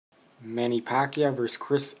Manny Pacquiao versus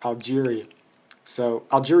Chris Algieri. So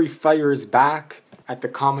Algieri fires back at the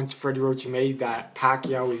comments Freddie Roach made that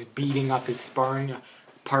Pacquiao is beating up his sparring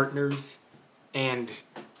partners, and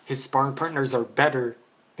his sparring partners are better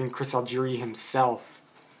than Chris Algieri himself.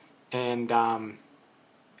 And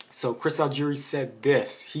so Chris Algieri said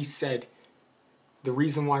this. He said the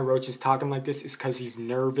reason why Roach is talking like this is because he's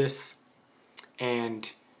nervous,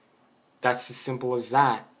 and that's as simple as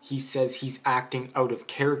that. He says he's acting out of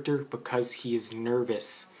character because he is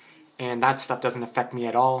nervous. And that stuff doesn't affect me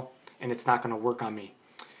at all, and it's not going to work on me.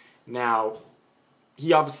 Now,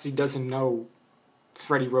 he obviously doesn't know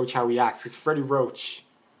Freddie Roach, how he acts. Because Freddie Roach,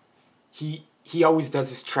 he always does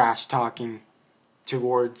this trash talking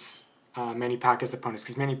towards Manny Pacquiao's opponents.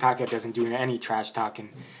 Because Manny Pacquiao doesn't do any trash talking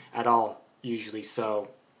at all, usually. So,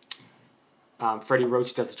 Freddie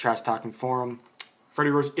Roach does the trash talking for him. Freddie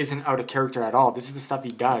Roach isn't out of character at all. This is the stuff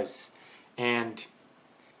he does. And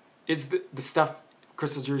it's the stuff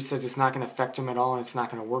Chris Algieri says it's not going to affect him at all and it's not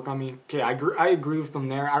going to work on me. Okay, I agree with him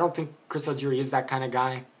there. I don't think Chris Algieri is that kind of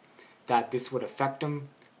guy that this would affect him.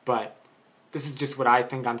 But this is just what I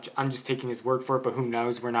think. I'm just taking his word for it, but who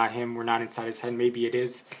knows? We're not him. We're not inside his head. Maybe it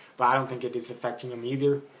is. But I don't think it is affecting him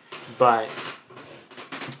either. But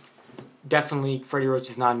definitely Freddie Roach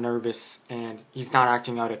is not nervous and he's not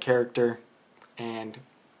acting out of character. And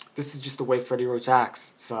this is just the way Freddie Roach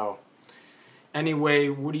acts. So, anyway,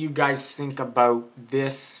 what do you guys think about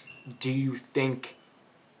this? Do you think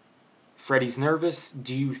Freddie's nervous?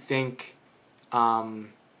 Do you think Algieri's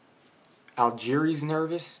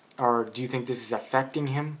nervous? Or do you think this is affecting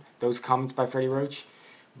him? Those comments by Freddie Roach.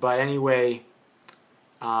 But anyway,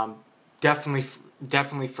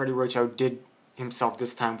 definitely Freddie Roach outdid himself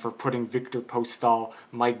this time for putting Victor Postol,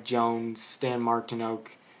 Mike Jones, Stan Martinook,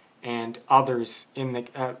 and others in the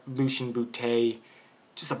Lucien Boutte,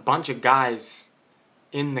 just a bunch of guys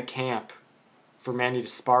in the camp for Manny to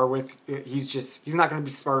spar with. He's not going to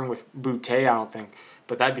be sparring with Boutte, I don't think,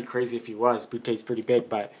 but that'd be crazy if he was. Boutte's pretty big,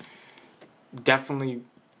 but definitely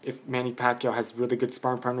if Manny Pacquiao has really good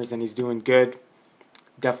sparring partners and he's doing good,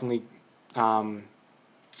 definitely like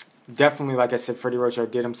I said, Freddie Roach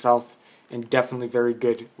outdid himself, and definitely very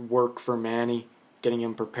good work for Manny getting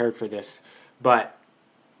him prepared for this. But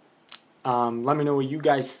let me know what you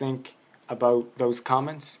guys think about those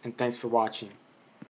comments, and thanks for watching.